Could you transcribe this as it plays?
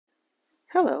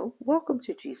Hello, welcome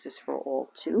to Jesus for All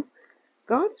 2,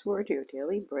 God's Word, your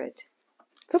daily bread,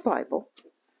 the Bible,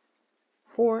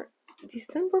 for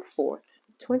December 4th,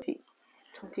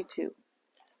 2022.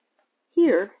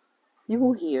 Here, you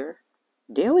will hear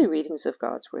daily readings of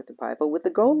God's Word, the Bible, with the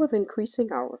goal of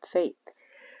increasing our faith,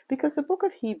 because the book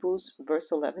of Hebrews,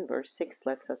 verse 11, verse 6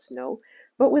 lets us know,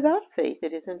 but without faith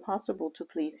it is impossible to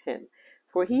please Him.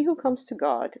 For he who comes to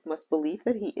God must believe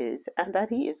that He is, and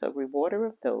that He is a rewarder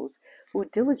of those who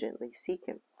diligently seek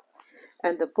Him.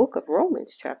 And the book of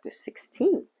Romans, chapter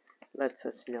 16, lets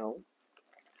us know.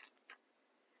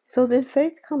 So then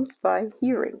faith comes by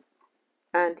hearing,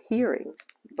 and hearing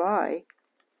by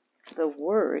the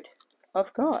Word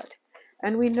of God.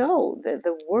 And we know that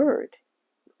the Word,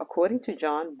 according to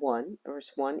John 1,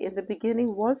 verse 1, in the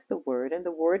beginning was the Word, and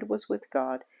the Word was with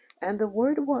God, and the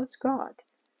Word was God.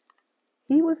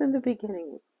 He was in the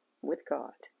beginning with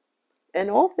God. And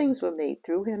all things were made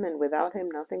through Him, and without Him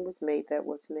nothing was made that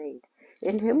was made.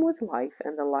 In Him was life,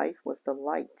 and the life was the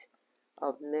light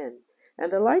of men.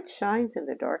 And the light shines in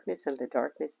the darkness, and the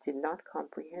darkness did not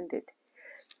comprehend it.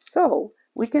 So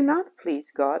we cannot please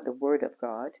God, the Word of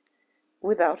God,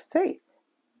 without faith.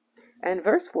 And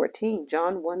verse 14,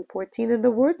 John 1:14, and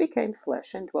the Word became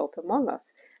flesh and dwelt among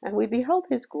us, and we beheld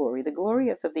His glory, the glory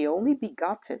as of the only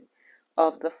begotten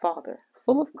of the Father,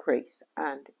 full of grace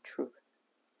and truth.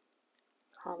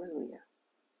 Hallelujah.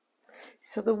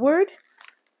 So the Word,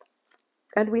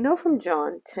 and we know from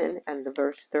John 10 and the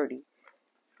verse 30,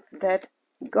 that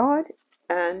God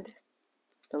and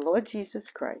the Lord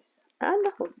Jesus Christ and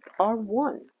the Hope are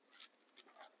one.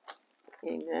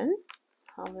 Amen.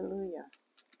 Hallelujah.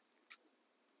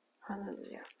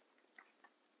 Hallelujah.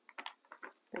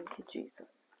 Thank you,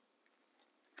 Jesus.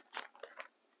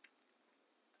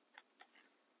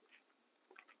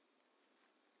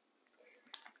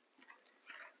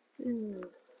 The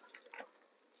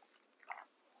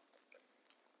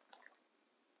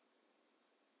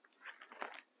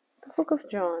book of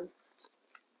John,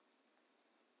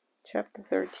 chapter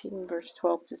 13, verse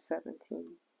 12 to 17.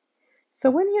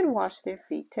 So when he had washed their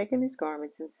feet, taken his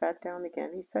garments, and sat down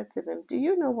again, he said to them, Do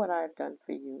you know what I have done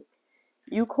for you?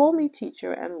 You call me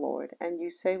teacher and Lord, and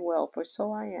you say, Well, for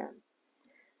so I am.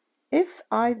 If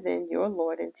I then, your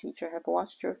Lord and teacher, have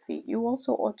washed your feet, you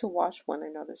also ought to wash one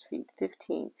another's feet.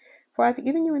 15. For I have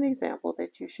given you an example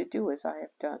that you should do as I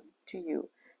have done to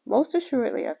you. Most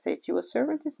assuredly I say to you, a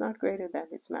servant is not greater than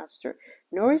his master,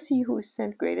 nor is he who is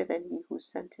sent greater than he who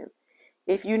sent him.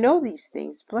 If you know these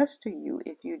things, blessed are you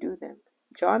if you do them.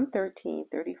 John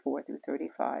 13:34 through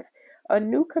 35. A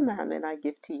new commandment I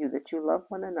give to you, that you love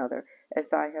one another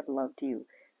as I have loved you,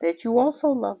 that you also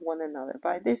love one another.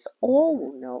 By this all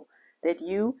will know that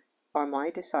you are my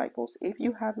disciples, if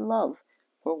you have love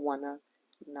for one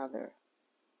another.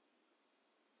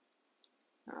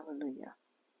 Hallelujah.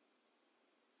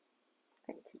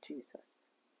 Thank you, Jesus.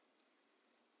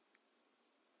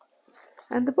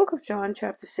 And the book of John,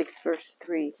 chapter 6, verse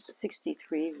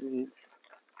 63 reads,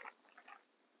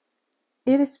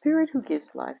 It is spirit who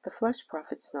gives life, the flesh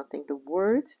profits nothing. The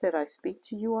words that I speak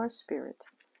to you are spirit,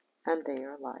 and they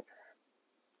are life.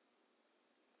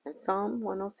 And Psalm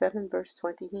 107, verse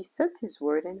 20, He sent His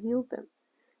word and healed them,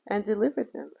 and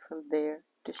delivered them from their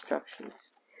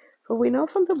destructions. For we know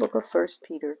from the book of 1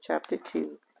 Peter, chapter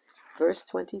 2, verse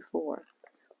 24,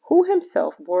 who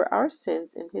Himself bore our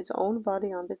sins in His own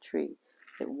body on the tree,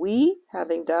 that we,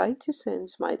 having died to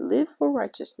sins, might live for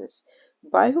righteousness,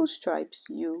 by whose stripes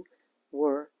you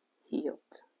were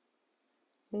healed.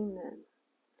 Amen.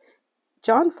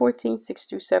 John 14:6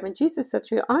 through 7, Jesus said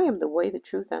to you, I am the way, the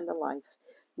truth, and the life.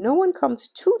 No one comes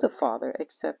to the Father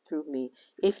except through me.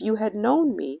 If you had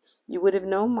known me, you would have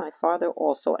known my Father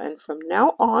also. And from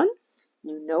now on,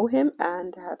 you know Him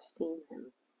and have seen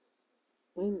Him.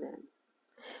 Amen.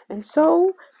 And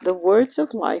so, the words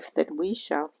of life that we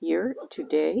shall hear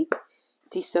today,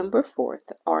 December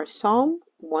 4th, are Psalm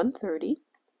 130,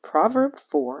 Proverbs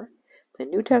 4. The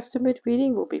New Testament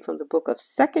reading will be from the book of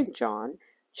 2 John,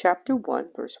 chapter 1,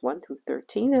 verse 1 through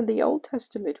 13, and the Old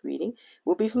Testament reading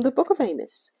will be from the book of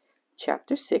Amos,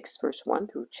 chapter 6, verse 1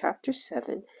 through chapter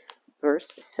 7,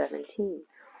 verse 17.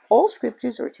 All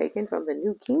scriptures are taken from the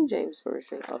New King James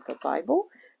Version of the Bible,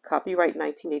 copyright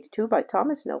 1982 by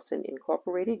Thomas Nelson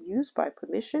Incorporated, used by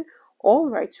permission, all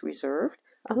rights reserved,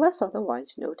 unless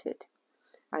otherwise noted.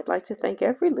 I'd like to thank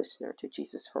every listener to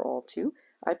Jesus for All 2.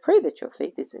 I pray that your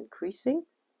faith is increasing.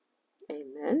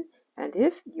 Amen. And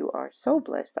if you are so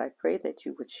blessed, I pray that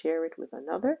you would share it with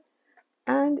another,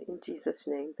 and in Jesus'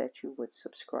 name that you would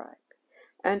subscribe.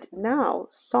 And now,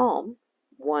 Psalm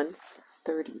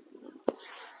 130.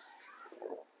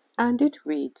 And it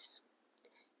reads,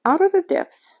 Out of the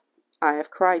depths I have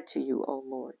cried to you, O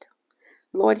Lord.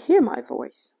 Lord, hear my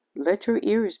voice. Let your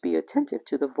ears be attentive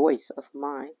to the voice of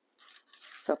my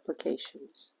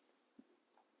supplications.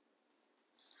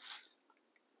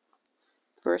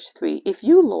 Verse 3, If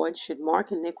you, Lord, should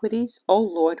mark iniquities, O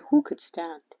Lord, who could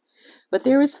stand? But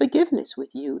there is forgiveness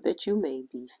with you, that you may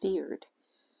be feared.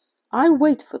 I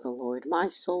wait for the Lord, my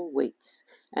soul waits,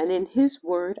 and in his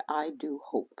word I do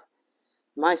hope.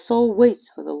 My soul waits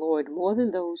for the Lord more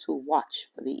than those who watch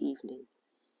for the evening,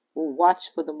 who watch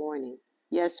for the morning.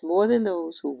 Yes, more than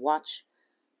those who watch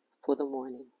for the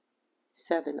morning.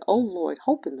 7, O Lord,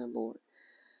 hope in the Lord.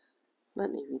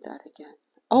 Let me read that again.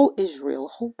 O Israel,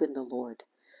 hope in the Lord.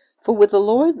 For with the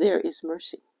Lord there is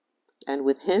mercy, and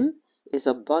with him is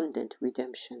abundant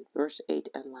redemption. Verse 8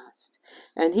 and last.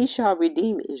 And he shall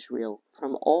redeem Israel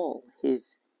from all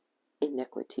his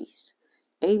iniquities.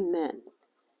 Amen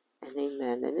and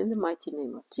amen. And in the mighty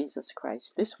name of Jesus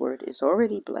Christ, this word is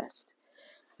already blessed,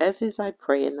 as is, I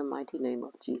pray, in the mighty name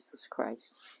of Jesus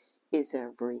Christ, is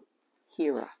every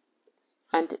hearer.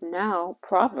 And now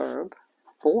Proverb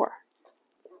 4.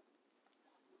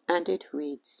 And it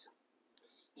reads,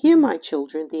 Hear, my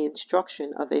children, the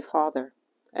instruction of a father,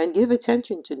 and give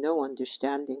attention to know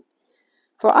understanding.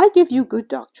 For I give you good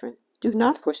doctrine. Do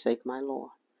not forsake my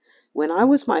law. When I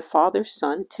was my father's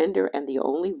son, tender and the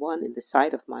only one in the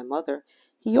sight of my mother,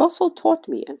 he also taught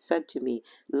me and said to me,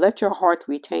 Let your heart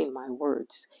retain my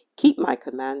words. Keep my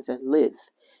commands and live.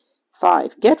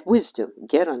 5. Get wisdom,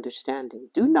 get understanding.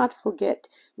 Do not forget,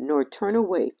 nor turn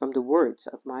away from the words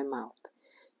of my mouth.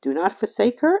 Do not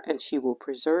forsake her, and she will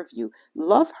preserve you.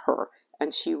 Love her,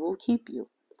 and she will keep you.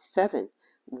 7.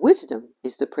 Wisdom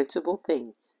is the principal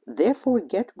thing. Therefore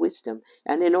get wisdom,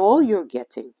 and in all your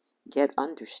getting, get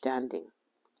understanding.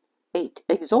 8.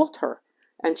 Exalt her,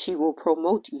 and she will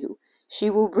promote you.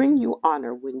 She will bring you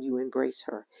honor when you embrace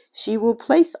her. She will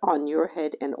place on your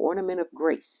head an ornament of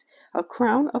grace. A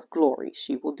crown of glory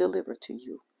she will deliver to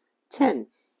you. 10.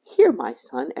 Hear, my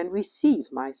son, and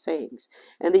receive my sayings,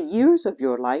 and the years of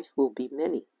your life will be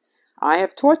many. I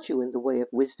have taught you in the way of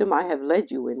wisdom. I have led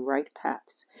you in right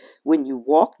paths. When you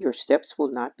walk, your steps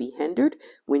will not be hindered.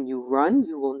 When you run,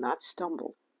 you will not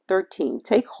stumble. 13.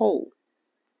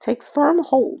 Take firm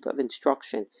hold of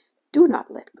instruction. Do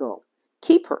not let go.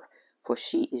 Keep her, for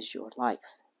she is your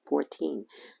life. 14.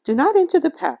 Do not enter the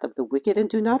path of the wicked, and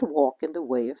do not walk in the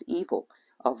way of evil.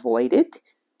 Avoid it.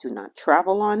 Do not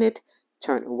travel on it.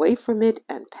 Turn away from it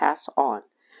and pass on.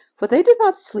 For they do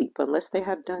not sleep unless they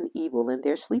have done evil, and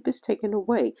their sleep is taken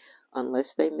away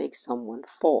unless they make someone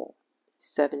fall.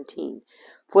 17.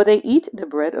 For they eat the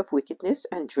bread of wickedness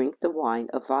and drink the wine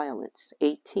of violence.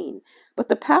 18. But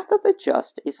the path of the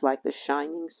just is like the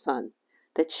shining sun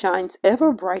that shines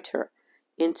ever brighter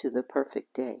into the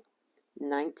perfect day.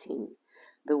 19.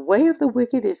 The way of the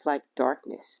wicked is like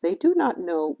darkness. They do not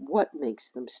know what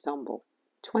makes them stumble.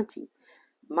 20.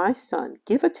 My son,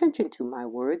 give attention to my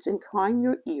words, incline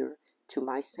your ear to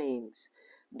my sayings.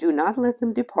 Do not let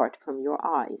them depart from your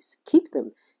eyes. Keep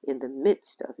them in the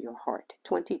midst of your heart.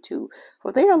 22.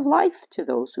 For they are life to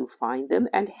those who find them,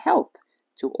 and health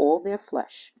to all their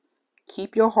flesh.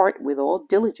 Keep your heart with all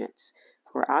diligence,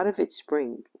 for out of it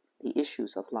spring the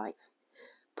issues of life.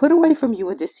 Put away from you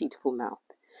a deceitful mouth,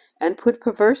 and put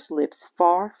perverse lips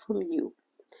far from you.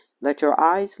 Let your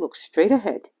eyes look straight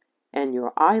ahead, and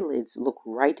your eyelids look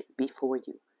right before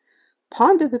you.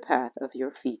 Ponder the path of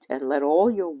your feet, and let all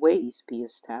your ways be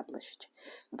established.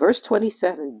 Verse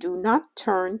 27, do not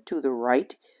turn to the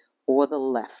right or the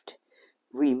left.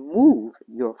 Remove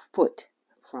your foot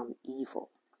from evil.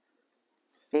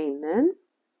 Amen.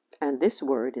 And this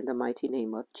word in the mighty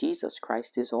name of Jesus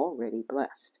Christ is already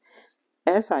blessed.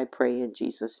 As I pray in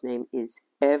Jesus' name is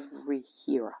every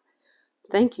hearer.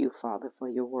 Thank you, Father, for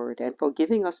your word and for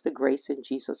giving us the grace in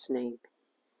Jesus' name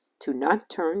to not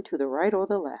turn to the right or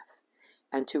the left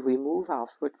and to remove our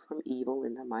foot from evil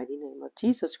in the mighty name of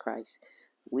Jesus Christ.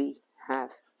 We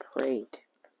have prayed.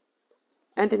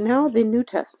 And now the New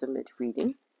Testament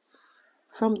reading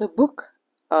from the book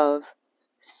of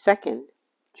 2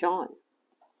 John.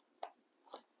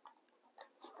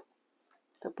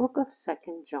 The book of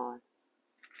 2 John.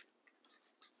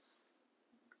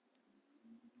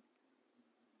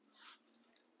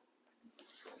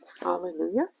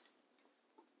 Hallelujah.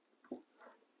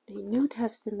 The New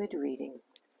Testament reading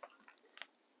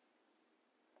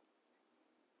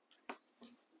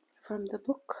from the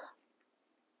book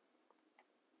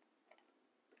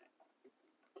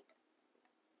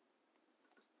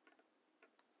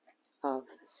of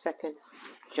 2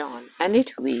 John. And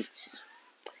it reads,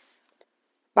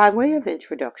 by way of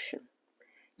introduction,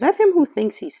 let him who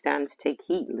thinks he stands take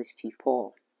heed lest he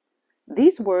fall.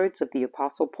 These words of the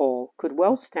Apostle Paul could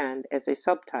well stand as a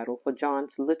subtitle for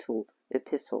John's little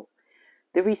epistle.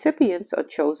 The recipients, a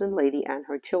chosen lady and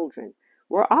her children,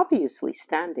 were obviously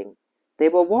standing. They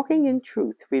were walking in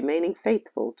truth, remaining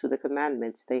faithful to the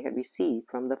commandments they had received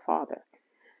from the Father.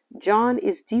 John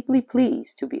is deeply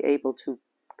pleased to be able to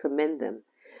commend them,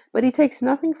 but he takes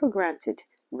nothing for granted,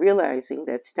 realizing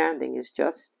that standing is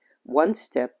just one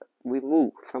step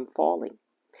removed from falling.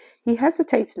 He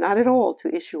hesitates not at all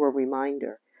to issue a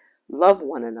reminder. Love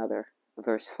one another,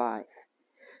 verse 5.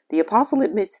 The apostle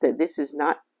admits that this is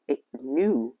not a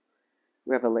new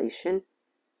revelation,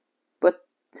 but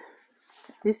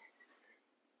this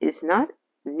is not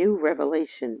new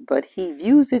revelation, but he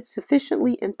views it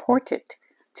sufficiently important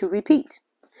to repeat.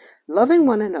 Loving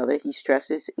one another, he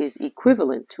stresses, is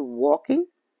equivalent to walking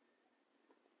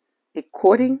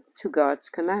according to God's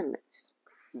commandments.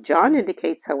 John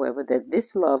indicates, however, that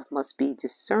this love must be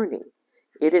discerning.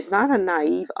 It is not a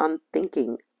naive,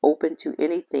 unthinking, open to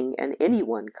anything and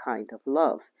anyone kind of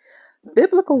love.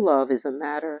 Biblical love is a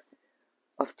matter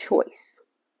of choice.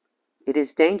 It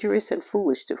is dangerous and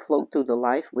foolish to float through the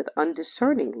life with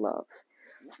undiscerning love.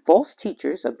 False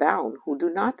teachers abound who do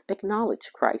not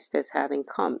acknowledge Christ as having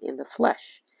come in the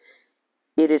flesh.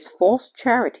 It is false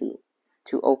charity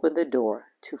to open the door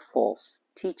to false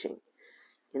teaching.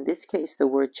 In this case, the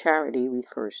word charity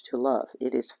refers to love.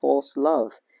 It is false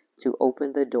love to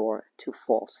open the door to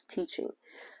false teaching.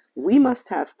 We must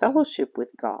have fellowship with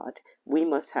God. We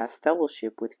must have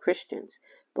fellowship with Christians,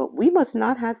 but we must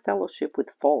not have fellowship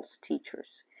with false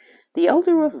teachers. The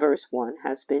elder of verse 1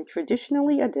 has been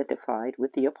traditionally identified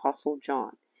with the Apostle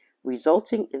John,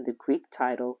 resulting in the Greek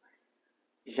title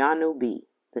Janobi,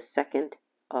 the second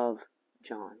of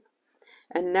John.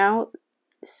 And now,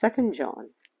 2 John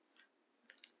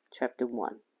chapter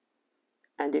 1,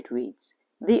 and it reads,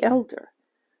 The elder,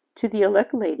 to the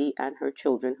elect lady and her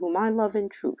children, whom I love in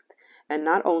truth, and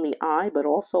not only I, but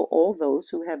also all those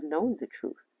who have known the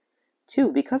truth.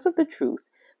 2. Because of the truth,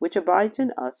 which abides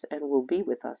in us and will be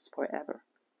with us forever.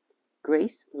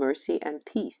 Grace, mercy, and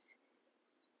peace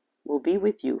will be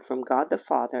with you from God the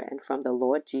Father and from the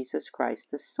Lord Jesus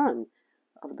Christ, the Son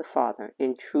of the Father,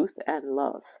 in truth and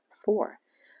love. 4.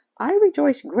 I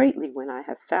rejoice greatly when I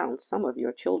have found some of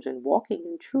your children walking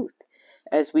in truth,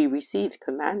 as we receive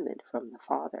commandment from the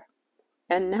Father.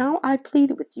 And now I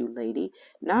plead with you, lady,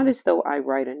 not as though I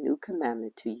write a new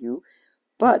commandment to you,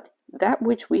 but that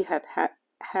which we have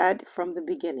had from the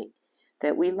beginning,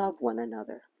 that we love one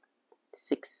another.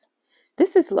 6.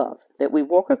 This is love, that we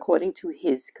walk according to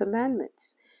his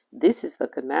commandments. This is the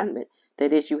commandment,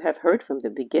 that as you have heard from the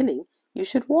beginning, you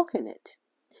should walk in it.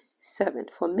 7.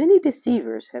 For many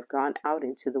deceivers have gone out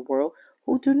into the world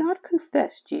who do not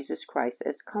confess Jesus Christ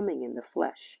as coming in the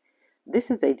flesh.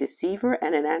 This is a deceiver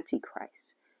and an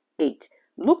antichrist. 8.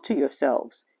 Look to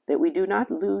yourselves, that we do not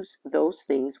lose those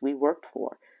things we worked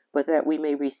for, but that we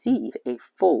may receive a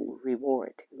full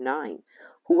reward. 9.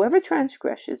 Whoever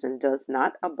transgresses and does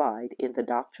not abide in the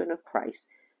doctrine of Christ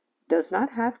does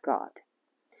not have God.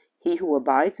 He who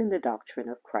abides in the doctrine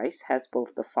of Christ has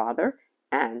both the Father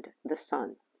and the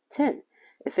Son. 10.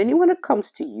 If anyone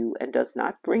comes to you and does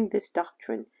not bring this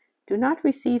doctrine, do not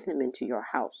receive him into your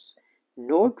house,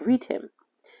 nor greet him,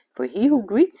 for he who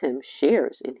greets him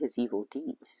shares in his evil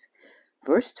deeds.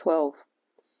 Verse 12.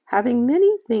 Having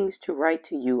many things to write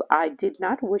to you, I did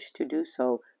not wish to do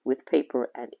so with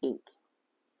paper and ink.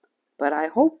 But I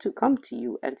hope to come to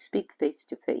you and speak face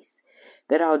to face,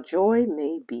 that our joy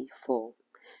may be full.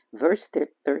 Verse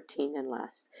 13 and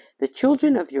last. The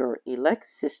children of your elect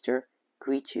sister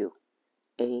greet you.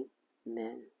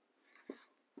 Amen.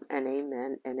 And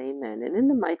amen and amen. And in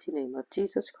the mighty name of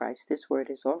Jesus Christ, this word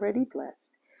is already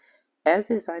blessed,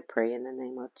 as is, I pray, in the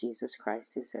name of Jesus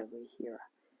Christ, his every hearer.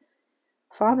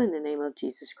 Father, in the name of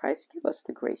Jesus Christ, give us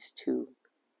the grace to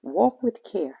walk with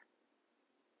care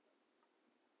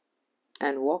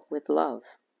and walk with love,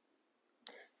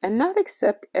 and not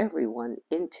accept everyone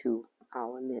into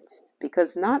our midst,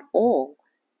 because not all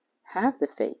have the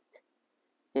faith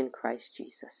in Christ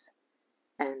Jesus.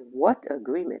 And what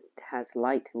agreement has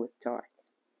light with dark?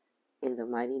 In the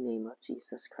mighty name of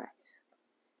Jesus Christ.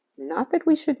 Not that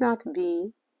we should not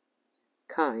be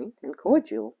kind and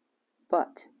cordial,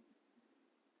 but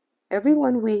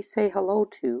everyone we say hello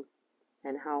to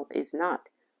and how is not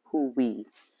who we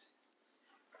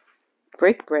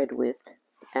break bread with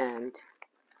and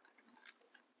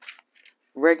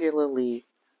regularly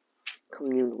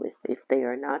commune with. If they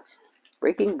are not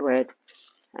breaking bread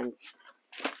and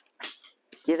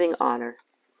giving honor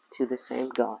to the same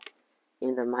God,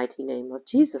 in the mighty name of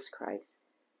Jesus Christ,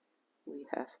 We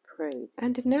have prayed.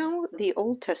 And now the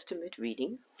Old Testament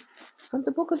reading from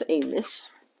the book of Amos,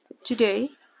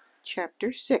 today,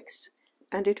 chapter 6.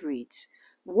 And it reads,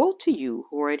 Woe to you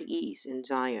who are at ease in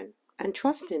Zion, and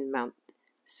trust in Mount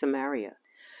Samaria,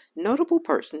 notable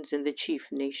persons in the chief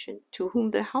nation, to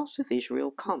whom the house of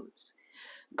Israel comes.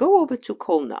 Go over to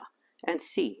Kolna and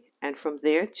see, and from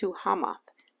there to Hamath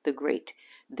the great.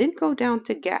 Then go down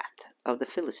to Gath of the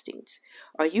Philistines.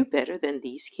 Are you better than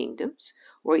these kingdoms?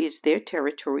 Or is their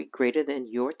territory greater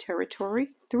than your territory?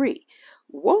 3.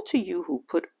 Woe to you who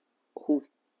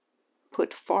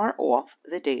put far off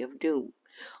the day of doom,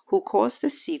 who cause the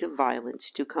seat of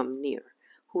violence to come near,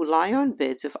 who lie on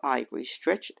beds of ivory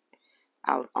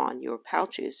out on your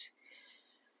couches,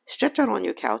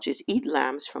 eat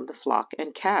lambs from the flock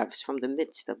and calves from the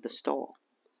midst of the stall.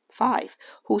 5.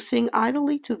 Who sing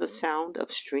idly to the sound of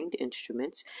stringed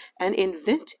instruments, and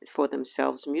invent for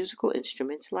themselves musical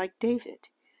instruments like David.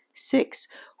 6.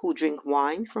 Who drink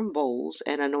wine from bowls,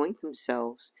 and anoint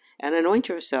yourselves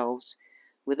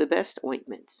with the best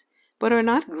ointments, but are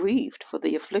not grieved for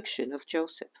the affliction of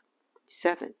Joseph.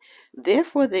 7.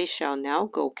 Therefore they shall now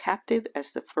go captive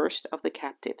as the first of the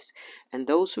captives, and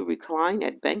those who recline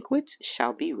at banquets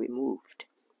shall be removed.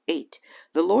 8.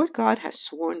 The Lord God has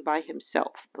sworn by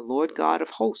himself. The Lord God of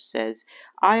hosts says,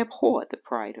 I abhor the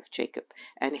pride of Jacob,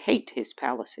 and hate his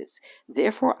palaces.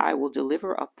 Therefore I will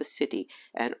deliver up the city,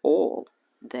 and all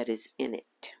that is in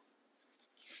it.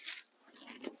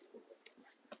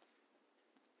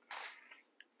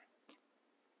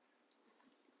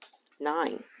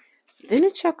 Nine. Then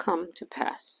it shall come to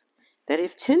pass, that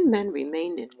if 10 men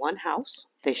remain in one house,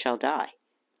 they shall die.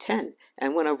 10.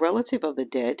 And when a relative of the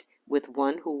dead, with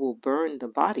one who will burn the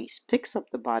bodies, picks up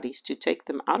the bodies to take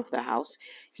them out of the house,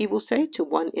 he will say to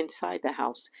one inside the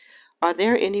house, Are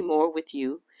there any more with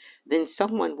you? Then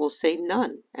someone will say,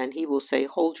 None. And he will say,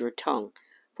 Hold your tongue,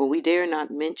 for we dare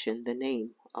not mention the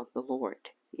name of the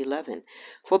Lord. 11.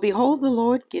 For behold, the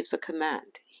Lord gives a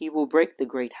command. He will break the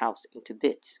great house into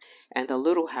bits, and the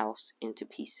little house into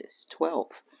pieces.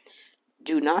 12.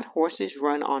 Do not horses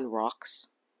run on rocks?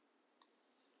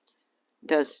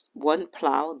 Does one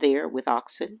plow there with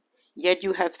oxen? Yet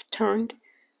you have turned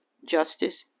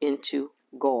justice into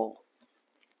gall,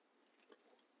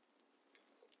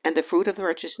 and the fruit of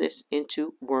righteousness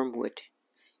into wormwood.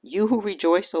 You who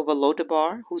rejoice over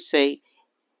Lodabar, who say,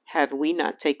 Have we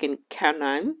not taken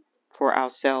Canaan for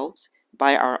ourselves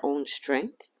by our own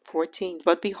strength? 14.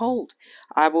 But behold,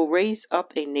 I will raise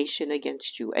up a nation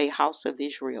against you, a house of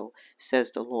Israel,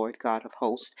 says the Lord God of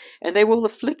hosts, and they will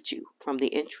afflict you from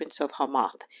the entrance of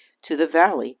Hamath to the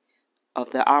valley of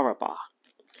the Arabah.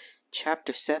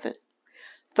 Chapter 7.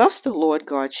 Thus the Lord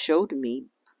God showed me,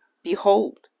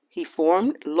 behold, he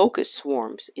formed locust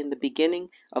swarms in the beginning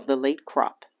of the late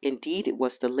crop. Indeed, it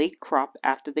was the late crop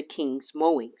after the king's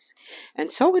mowings.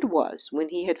 And so it was, when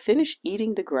he had finished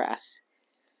eating the grass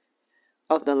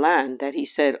of the land, that he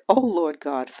said, O Lord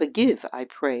God, forgive, I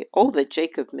pray, that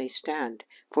Jacob may stand,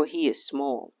 for he is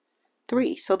small.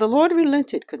 3. So the Lord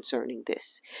relented concerning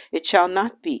this. It shall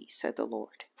not be, said the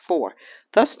Lord. 4.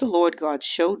 Thus the Lord God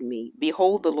showed me,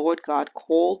 behold, the Lord God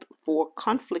called for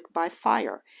conflict by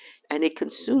fire, and it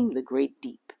consumed the great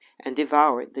deep, and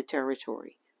devoured the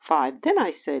territory. 5. Then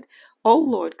I said, O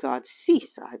Lord God,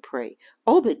 cease, I pray,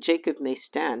 that Jacob may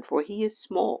stand, for he is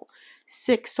small.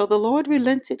 6. So the Lord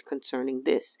relented concerning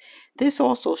this. This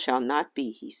also shall not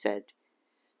be, he said.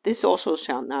 This also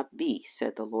shall not be,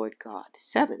 said the Lord God.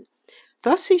 7.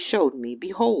 Thus he showed me,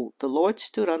 behold, the Lord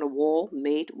stood on a wall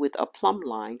made with a plumb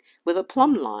line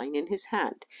in his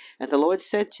hand. And the Lord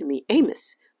said to me,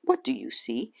 Amos, what do you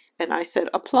see? And I said,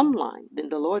 a plumb line. Then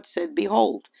the Lord said,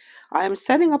 Behold, I am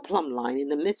setting a plumb line in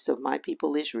the midst of my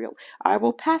people Israel. I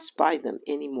will pass by them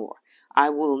any more. I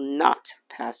will not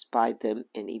pass by them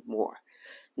any more.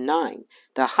 9.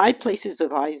 The high places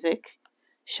of Isaac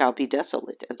shall be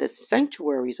desolate, and the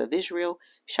sanctuaries of Israel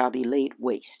shall be laid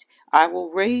waste. I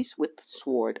will raise with the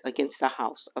sword against the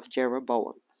house of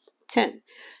Jeroboam. 10.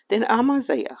 Then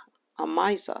Amazah,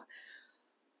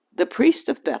 the priest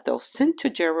of Bethel, sent to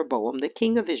Jeroboam, the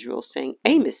king of Israel, saying,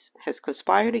 Amos has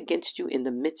conspired against you in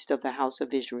the midst of the house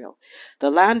of Israel.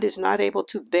 The land is not able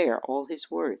to bear all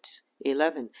his words.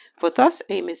 11. For thus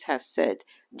Amos has said,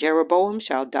 Jeroboam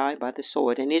shall die by the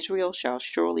sword, and Israel shall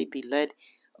surely be led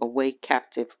away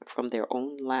captive from their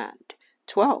own land.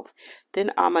 12.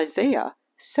 Then Amaziah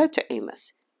said to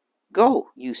Amos, Go,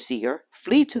 you seer,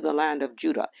 flee to the land of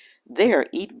Judah. There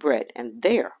eat bread, and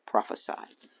there prophesy.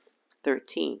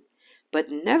 13. But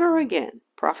never again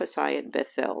prophesy at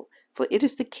Bethel, for it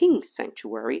is the king's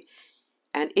sanctuary,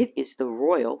 and it is the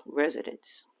royal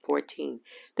residence. 14.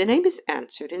 Then Amos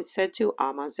answered and said to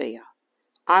Amaziah,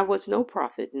 I was no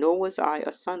prophet, nor was I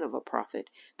a son of a prophet,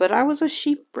 but I was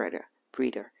a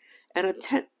breeder,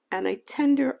 and a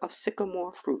tender of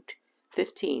sycamore fruit.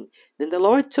 15. Then the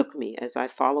Lord took me as I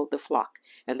followed the flock,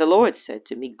 and the Lord said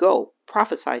to me, Go,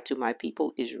 prophesy to my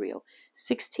people Israel.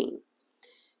 16.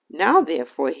 Now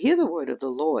therefore hear the word of the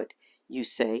Lord. You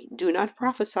say, Do not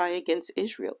prophesy against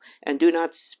Israel, and do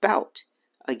not spout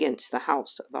against the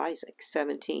house of Isaac.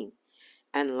 17.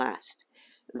 And last,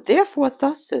 therefore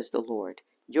thus says the Lord,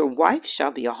 your wife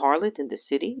shall be a harlot in the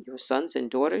city, your sons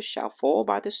and daughters shall fall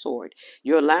by the sword,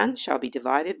 your land shall be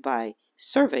divided by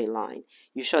survey line,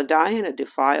 you shall die in a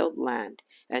defiled land,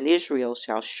 and Israel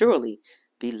shall surely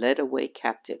be led away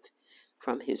captive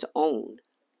from his own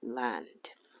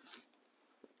land.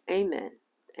 Amen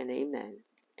and amen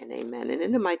and amen. And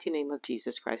in the mighty name of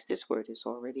Jesus Christ, this word is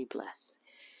already blessed,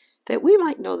 that we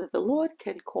might know that the Lord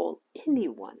can call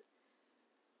anyone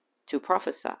to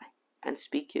prophesy and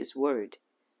speak his word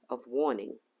of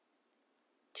warning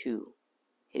to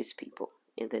his people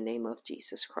in the name of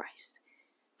Jesus Christ.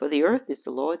 For the earth is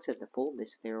the Lord's and the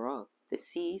fullness thereof, the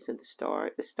seas and the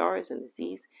stars and the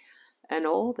seas, and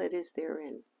all that is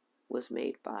therein was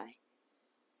made by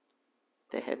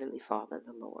the Heavenly Father,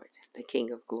 the Lord, the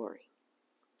King of glory.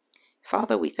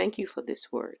 Father, we thank you for this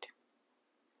word,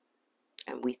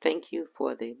 and we thank you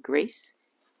for the grace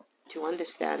to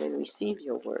understand and receive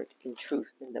your word in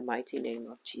truth in the mighty name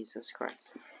of Jesus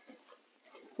Christ.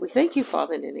 We thank you,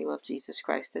 Father, in the name of Jesus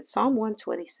Christ, that Psalm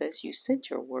 120 says you sent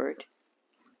your word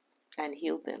and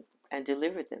healed them and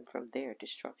delivered them from their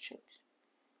destructions.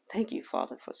 Thank you,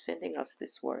 Father, for sending us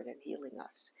this word and healing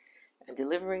us and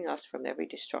delivering us from every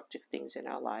destructive things in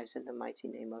our lives in the mighty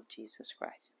name of Jesus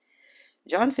Christ.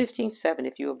 John 15:7,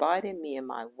 if you abide in me and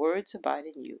my words abide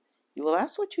in you, you will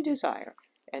ask what you desire,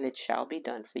 and it shall be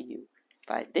done for you.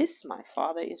 By this my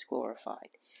Father is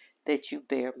glorified, that you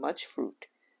bear much fruit,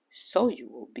 so you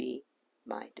will be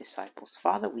my disciples.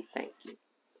 Father, we thank you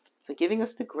for giving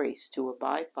us the grace to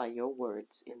abide by your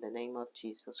words in the name of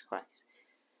Jesus Christ.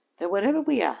 That whatever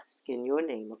we ask in your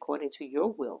name, according to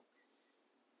your will,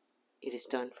 it is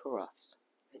done for us,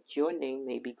 that your name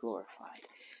may be glorified.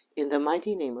 In the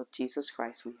mighty name of Jesus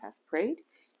Christ we have prayed.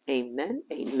 Amen,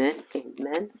 amen,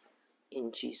 amen,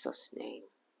 in Jesus' name.